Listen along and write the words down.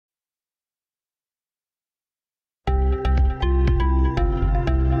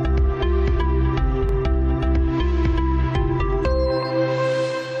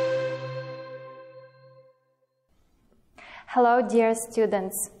Hello, dear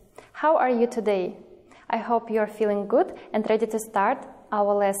students. How are you today? I hope you are feeling good and ready to start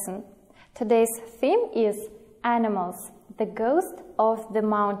our lesson. Today's theme is animals, the ghost of the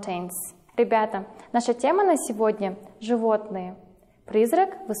mountains. Ребята, наша тема на сегодня – животные,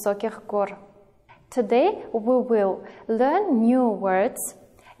 призрак высоких гор. Today we will learn new words,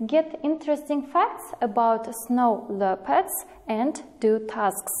 get interesting facts about snow leopards and do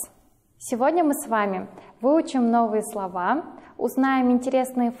tasks. Сегодня мы с вами выучим новые слова, узнаем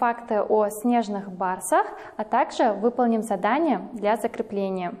интересные факты о снежных барсах, а также выполним задание для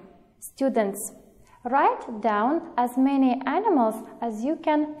закрепления. Students, write down as many animals as you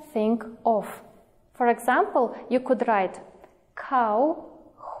can think of. For example, you could write cow,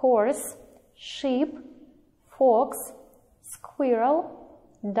 horse, sheep, fox, squirrel,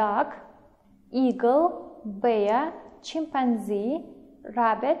 duck, eagle, bear, chimpanzee,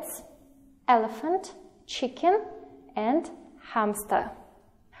 rabbits, elephant, chicken, and hamster.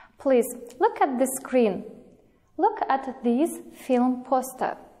 Please look at the screen. Look at this film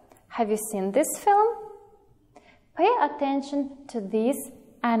poster. Have you seen this film? Pay attention to these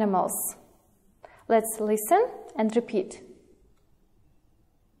animals. Let's listen and repeat.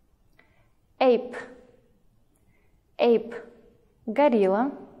 Ape, ape,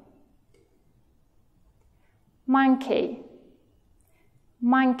 gorilla. Monkey,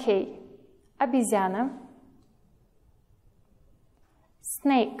 monkey, обезьяна.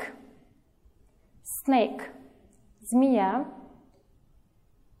 Snake, snake, змея.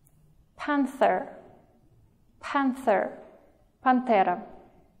 Panther, panther, пантера.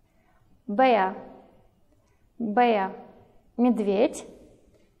 Bear, bear, медведь.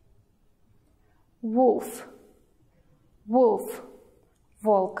 Wolf, wolf,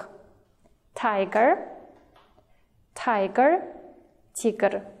 волк. Tiger, tiger,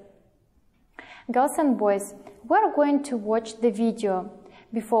 тигр. Girls and boys, we're going to watch the video.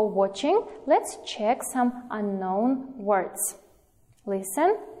 Before watching, let's check some unknown words.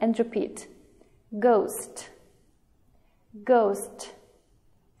 Listen and repeat. Ghost, ghost.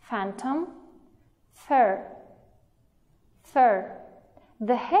 Phantom, fur, fur.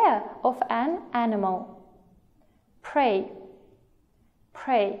 The hair of an animal. Prey,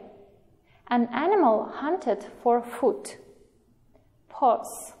 prey. An animal hunted for food.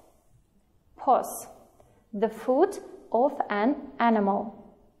 Paws, paws. The food of an animal.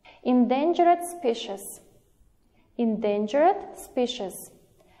 Endangered species. Endangered species.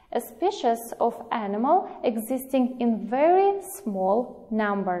 A species of animal existing in very small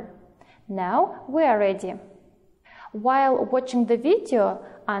number. Now we are ready. While watching the video,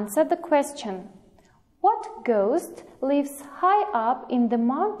 answer the question. What ghost lives high up in the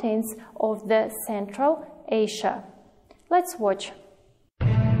mountains of the Central Asia? Let's watch.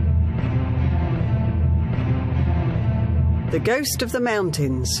 The ghost of the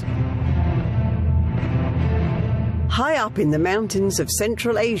mountains. High up in the mountains of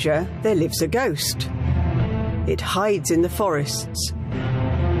Central Asia, there lives a ghost. It hides in the forests.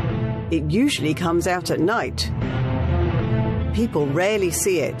 It usually comes out at night. People rarely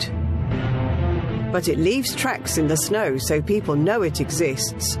see it. But it leaves tracks in the snow so people know it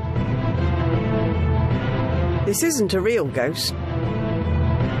exists. This isn't a real ghost.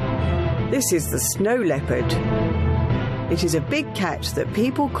 This is the snow leopard. It is a big cat that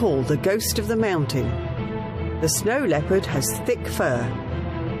people call the ghost of the mountain. The snow leopard has thick fur.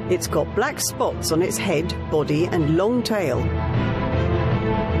 It's got black spots on its head, body, and long tail.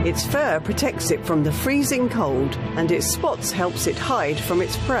 Its fur protects it from the freezing cold, and its spots helps it hide from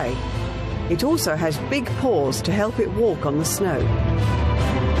its prey. It also has big paws to help it walk on the snow.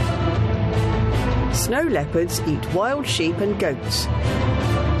 Snow leopards eat wild sheep and goats.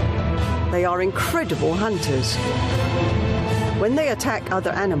 They are incredible hunters. When they attack other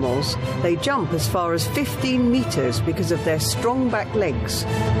animals, they jump as far as 15 meters because of their strong back legs.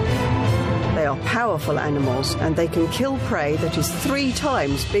 They are powerful animals and they can kill prey that is 3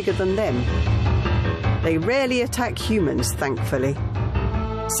 times bigger than them. They rarely attack humans, thankfully.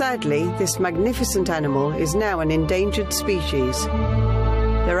 Sadly, this magnificent animal is now an endangered species.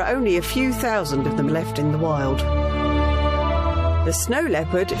 There are only a few thousand of them left in the wild. The snow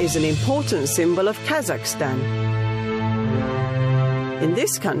leopard is an important symbol of Kazakhstan. In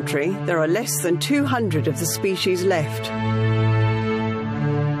this country, there are less than 200 of the species left.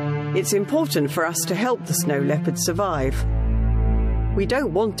 It's important for us to help the snow leopard survive. We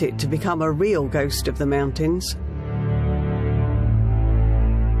don't want it to become a real ghost of the mountains.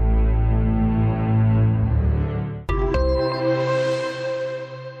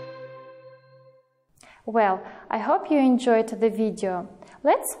 Well, I hope you enjoyed the video.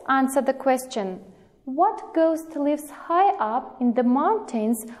 Let's answer the question. What ghost lives high up in the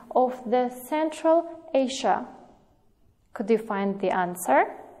mountains of the Central Asia? Could you find the answer?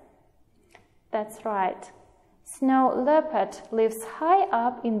 That's right. Snow leopard lives high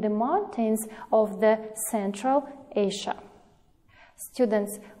up in the mountains of the Central Asia.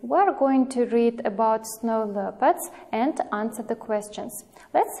 Students, we're going to read about snow leopards and answer the questions.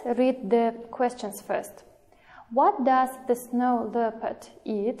 Let's read the questions first. What does the snow leopard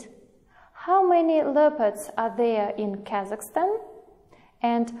eat? How many leopards are there in Kazakhstan?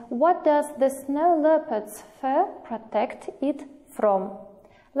 And what does the snow leopard's fur protect it from?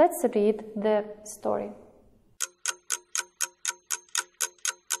 Let's read the story.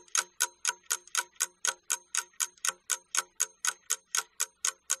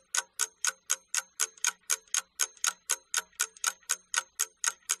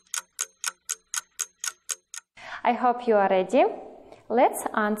 I hope you are ready. Let's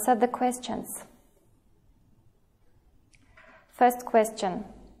answer the questions. First question.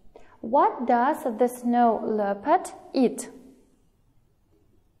 What does the snow leopard eat?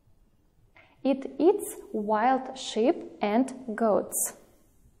 It eats wild sheep and goats.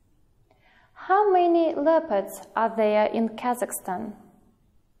 How many leopards are there in Kazakhstan?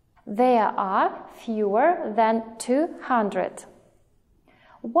 There are fewer than 200.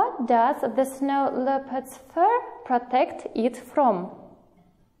 What does the snow leopard's fur protect it from?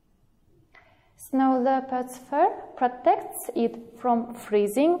 Snow leopard's fur protects it from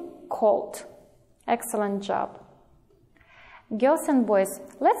freezing cold. Excellent job. Girls and boys,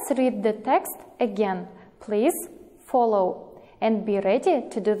 let's read the text again. Please follow and be ready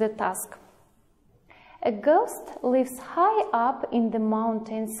to do the task. A ghost lives high up in the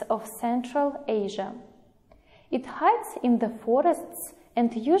mountains of Central Asia. It hides in the forests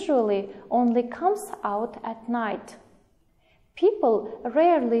and usually only comes out at night. People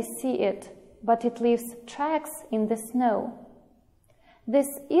rarely see it, but it leaves tracks in the snow.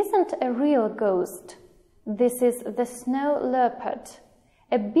 This isn't a real ghost. This is the snow leopard,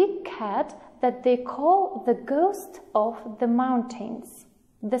 a big cat that they call the ghost of the mountains.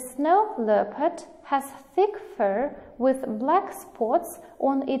 The snow leopard has thick fur with black spots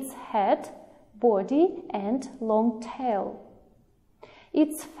on its head, body, and long tail.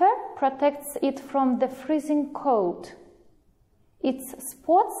 Its fur protects it from the freezing cold. Its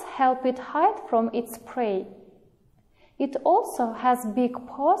spots help it hide from its prey. It also has big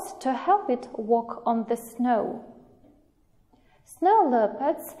paws to help it walk on the snow. Snow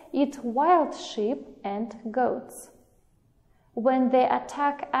leopards eat wild sheep and goats. When they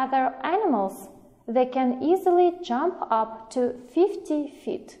attack other animals, they can easily jump up to 50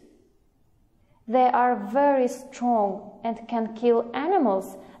 feet. They are very strong and can kill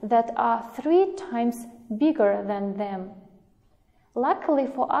animals that are 3 times bigger than them. Luckily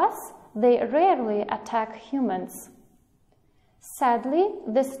for us, they rarely attack humans. Sadly,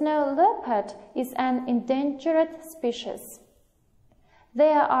 the snow leopard is an endangered species.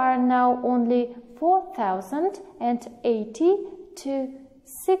 There are now only 4,080 to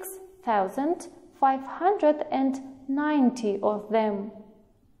 6,590 of them.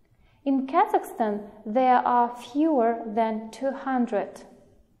 In Kazakhstan, there are fewer than 200.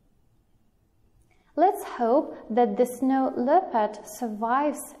 Let's hope that the snow leopard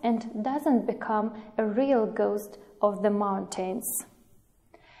survives and doesn't become a real ghost of the mountains.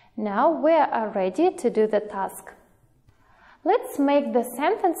 Now we are ready to do the task. Let's make the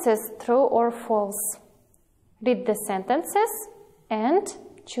sentences true or false. Read the sentences and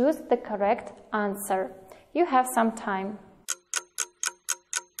choose the correct answer. You have some time.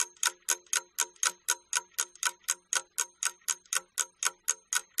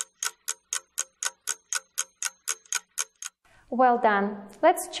 Well done.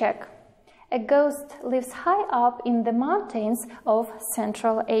 Let's check. A ghost lives high up in the mountains of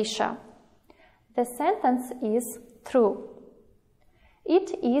Central Asia. The sentence is true.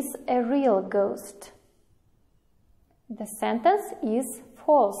 It is a real ghost. The sentence is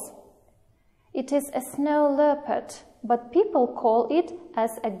false. It is a snow leopard, but people call it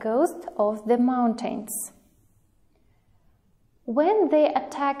as a ghost of the mountains. When they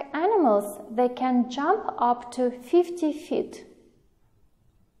attack animals, they can jump up to 50 feet.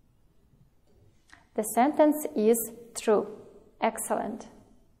 The sentence is true. Excellent.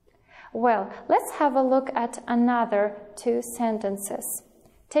 Well, let's have a look at another 2 sentences.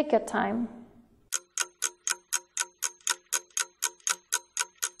 Take your time.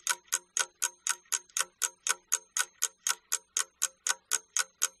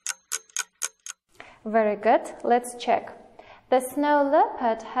 Very good. Let's check. The snow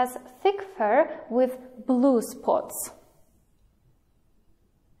leopard has thick fur with blue spots.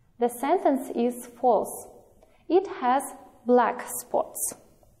 The sentence is false. It has black spots.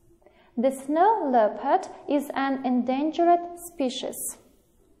 The snow leopard is an endangered species.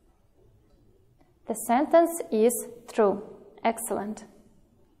 The sentence is true. Excellent.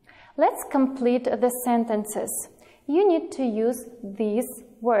 Let's complete the sentences. You need to use these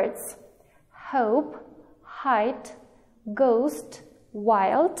words: hope, height, ghost,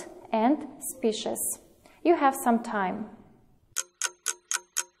 wild, and species. You have some time.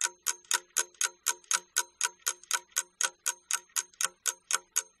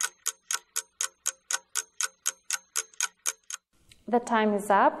 The time is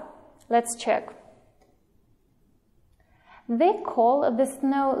up. Let's check. They call the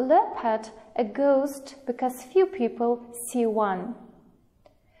snow leopard a ghost because few people see one.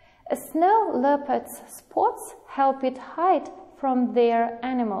 A snow leopard's spots help it hide from their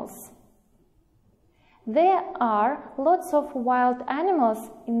animals. There are lots of wild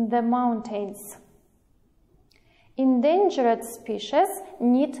animals in the mountains. Endangered species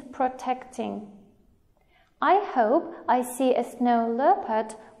need protecting. I hope I see a snow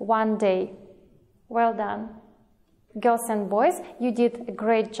leopard one day. Well done. Girls and boys, you did a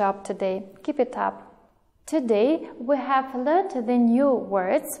great job today. Keep it up. Today we have learned the new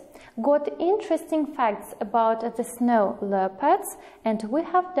words, got interesting facts about the snow leopards, and we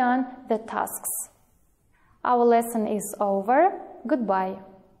have done the tasks. Our lesson is over. Goodbye.